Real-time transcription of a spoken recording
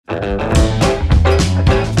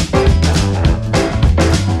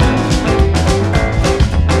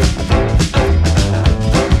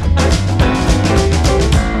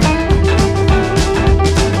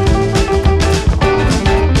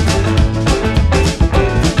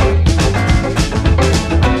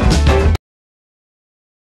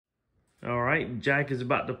Jack is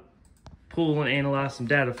about to pull and analyze some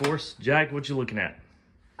data for us. Jack, what you looking at?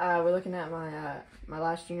 We're looking at my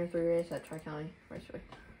last Junior 3 race at Tri-County Raceway.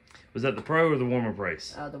 Was that the pro or the warm-up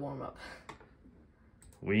race? The warm-up.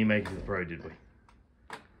 We didn't make it to the pro, did we?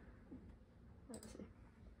 Let's see.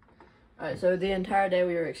 Alright, so the entire day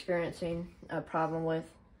we were experiencing a problem with.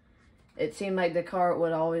 It seemed like the cart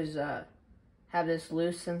would always have this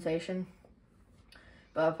loose sensation.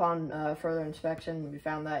 But upon further inspection, we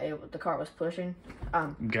found that the cart was pushing.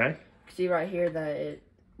 Okay. See right here that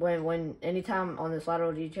anytime on this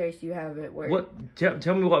lateral G chase you have it where.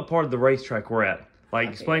 Tell me what part of the racetrack we're at. Like,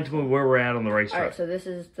 okay, explain to me where we're at on the racetrack. All right, so this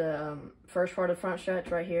is the first part of the front stretch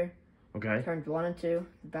right here. Okay. Turns 1 and 2,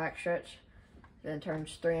 back stretch, then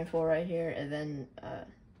turns 3 and 4 right here, and then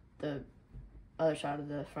the other side of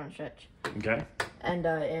the front stretch. Okay. And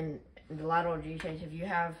in the lateral G chase, if you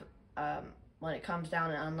have when it comes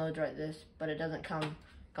down and unloads like this, but it doesn't come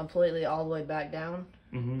completely all the way back down,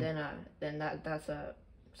 then that's a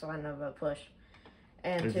sign of a push.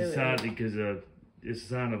 And it's a sign because it's a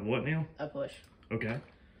sign of what now? A push. Okay.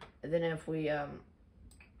 And then if we zoom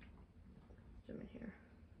in here,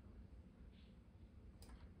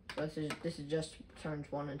 so this is just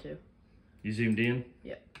turns 1 and 2. You zoomed in?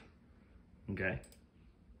 Yep. Okay.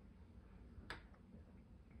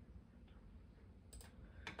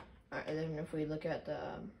 Alright, and then if we look at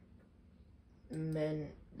the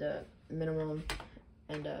minimum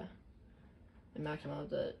and the maximum of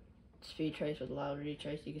the speed trace with the lateral G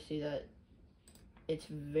trace, you can see that it's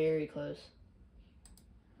very close.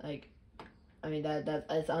 Like, I mean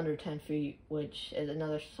it's under 10 feet, which is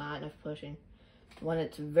another sign of pushing. When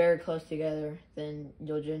it's very close together, then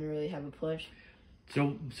you'll generally have a push.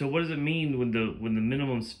 So what does it mean when the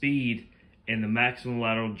minimum speed and the maximum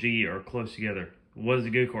lateral G are close together? What is the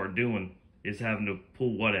go-kart doing? It's having to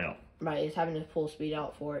pull what out? Right, it's having to pull speed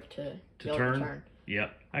out for it to be able turn? to turn.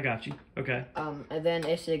 Yep, I got you. Okay. And then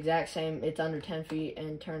it's the exact same. It's under 10 feet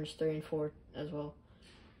and turns 3 and 4 as well.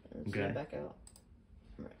 Let's okay. Back out.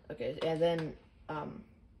 Right. Okay, and then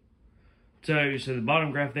So the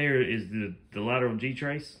bottom graph there is the lateral G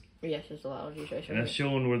trace. Yes, it's the lateral G trace. And that's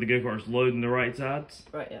showing where the go-kart's loading the right sides.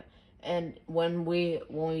 Right. Yeah. And when we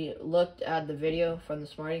looked at the video from the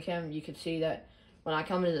Smarty Cam, you could see that when I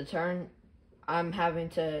come into the turn, I'm having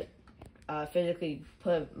to physically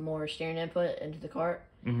put more steering input into the cart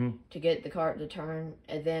to get the cart to turn,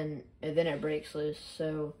 and then it breaks loose.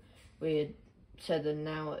 So we had said that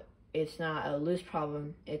now it's not a loose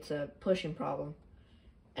problem; it's a pushing problem.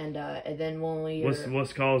 And then when we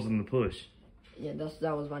what's causing the push? Yeah,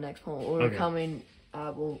 that was my next point. When we were coming,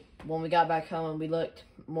 when we got back home and we looked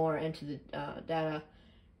more into the data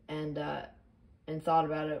and thought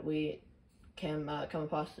about it, we came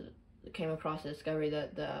across the discovery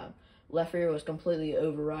that the left rear was completely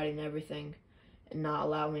overriding everything and not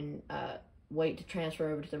allowing weight to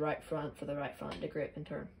transfer over to the right front for the right front to grip and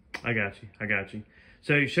turn. I got you.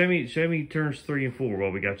 So show me turns 3 and 4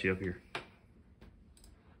 while we got you up here.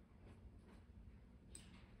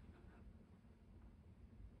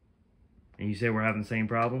 And you say we're having the same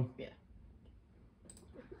problem? Yeah.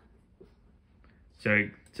 So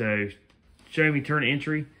show me turn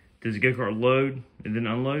entry. Does the go-kart load and then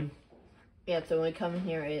unload? Yeah, so when we come in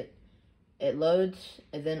here, it loads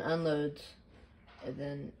and then unloads and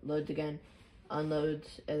then loads again,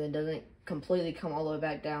 unloads, and then doesn't completely come all the way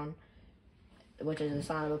back down, which is a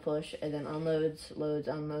sign of a push, and then unloads, loads,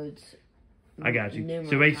 unloads. I got you.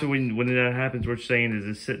 So basically when that happens, what you're saying is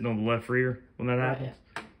it's sitting on the left rear when that happens?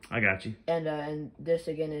 Yeah. I got you. And this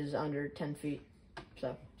again is under 10 feet,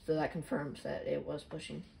 so that confirms that it was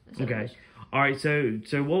pushing. Okay. All right. So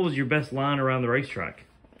what was your best line around the racetrack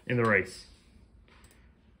in the race?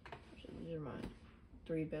 So these are my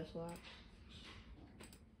 3 best laps.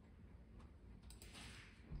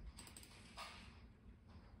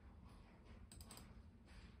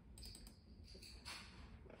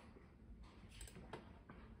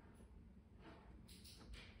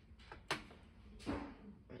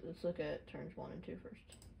 Let's look at turns 1 and 2 first.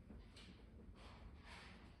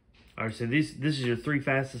 All right, so this is your 3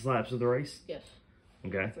 fastest laps of the race? Yes.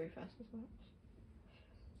 Okay. 3 fastest laps.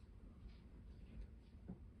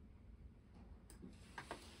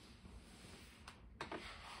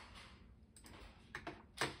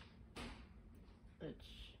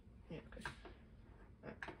 Yeah, okay. All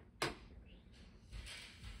right.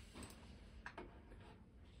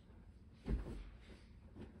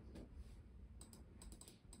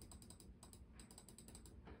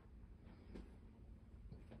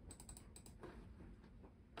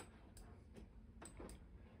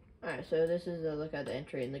 Alright, so this is a look at the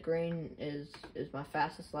entry, and the green is my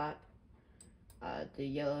fastest lap. The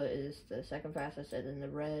yellow is the second fastest, and then the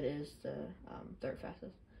red is the third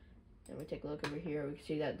fastest. And we take a look over here, we can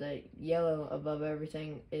see that the yellow above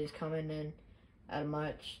everything is coming in at a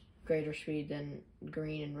much greater speed than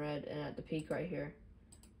green and red, and at the peak right here.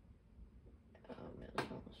 Oh man,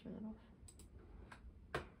 let's turn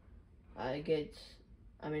that off. It gets,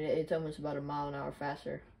 I mean, it's almost about a mile an hour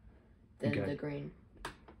faster than the green.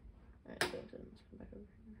 Alright, so let's come back over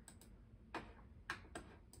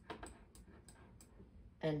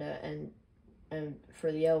here. And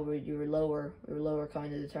for the yellow, we were lower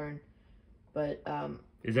coming to the turn. But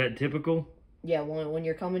is that typical? Yeah, when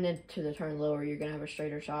you're coming into the turn lower, you're gonna have a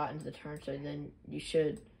straighter shot into the turn. So then you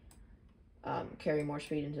should carry more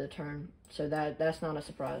speed into the turn. So that's not a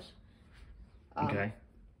surprise. Okay.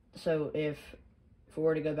 So if we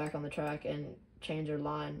were to go back on the track and change our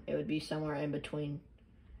line, it would be somewhere in between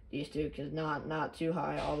these two, because not too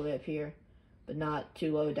high all the way up here, but not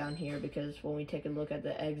too low down here. Because when we take a look at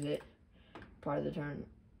the exit part of the turn,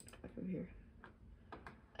 back over here.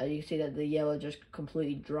 You can see that the yellow just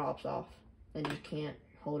completely drops off and just can't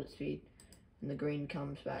hold its speed, and the green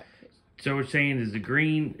comes back. So what you're saying is the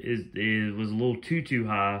green was a little too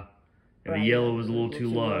high, and the yellow was a little too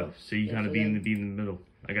low. So you kind of be in the middle.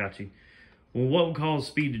 I got you. Well, what would cause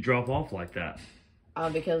speed to drop off like that?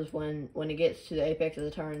 Because when it gets to the apex of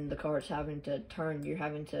the turn, the cart's having to turn. You're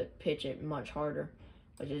having to pitch it much harder,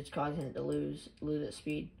 which is causing it to lose its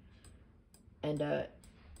speed. And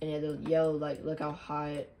yeah, the yellow, like, look how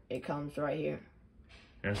high it comes right here.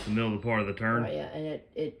 That's the middle of the part of the turn. Right, yeah, and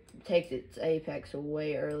it takes its apex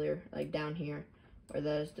way earlier, like down here,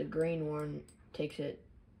 whereas the green one takes it,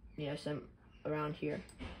 you know, some around here,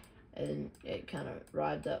 and it kind of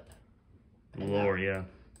rides up. Lower, yeah.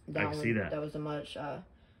 I can see that. That was a much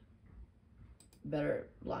better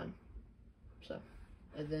line. So,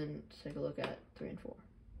 and then let's take a look at 3 and 4.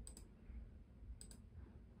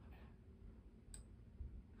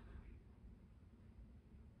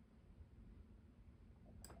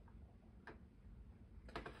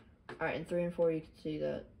 Alright, in 3 and 4, you can see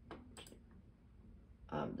that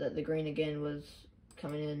that the green again was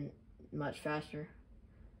coming in much faster.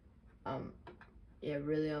 Yeah,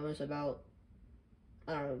 really almost about,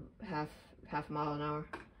 I don't know, half a mile an hour.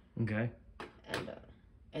 Okay.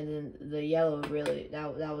 And then the yellow really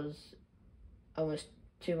that was almost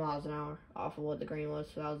 2 miles an hour off of what the green was,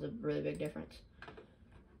 so that was a really big difference.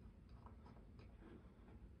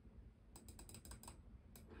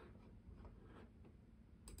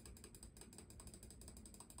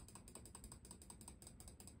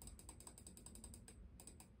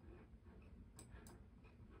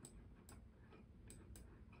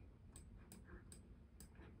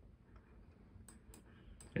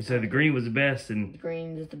 And so the green was the best, and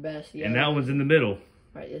Green is the best. And that one's in the middle.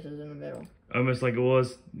 Right, this is in the middle. Almost like it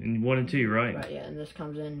was in 1 and 2, right? Right, yeah, and this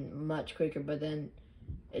comes in much quicker, but then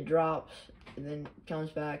it drops, and then comes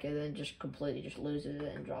back, and then just completely just loses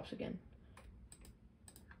it and drops again.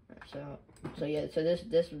 Right, so yeah, so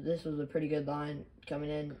this was a pretty good line coming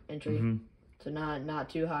in entry. Mm-hmm. So not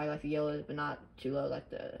too high like the yellow is, but not too low like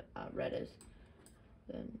the red is.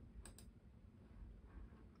 Then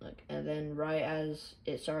look, and then right as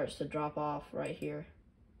it starts to drop off right here.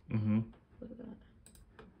 Mm-hmm. Look at that.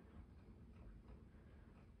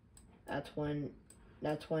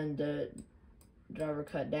 That's when the driver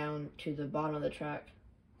cut down to the bottom of the track.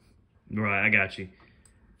 Right, I got you.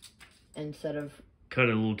 Instead of cut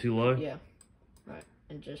it a little too low. Yeah, right,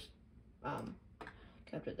 and just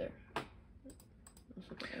kept it there.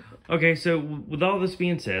 Okay, so with all this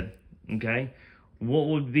being said, okay,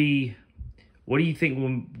 what do you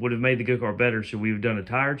think would have made the go-kart better? Should we have done a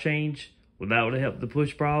tire change? Would that have helped the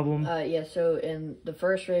push problem? Yeah, so in the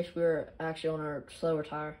first race, we were actually on our slower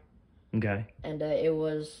tire. Okay. And it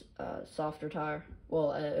was a softer tire.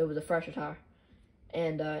 Well, it was a fresher tire.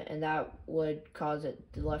 And that would cause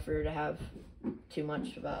the left rear to have too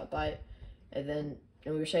much bite. And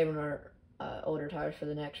we were saving our older tires for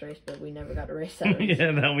the next race, but we never got to race that race.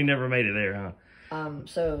 Yeah, no, we never made it there, huh?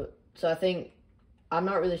 So I think, I'm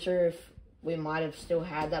not really sure if we might have still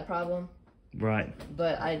had that problem. Right.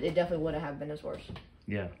 But it definitely wouldn't have been as worse.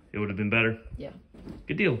 Yeah, it would have been better. Yeah.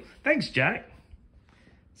 Good deal. Thanks, Jack.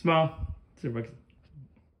 Smile. See you, Brooks.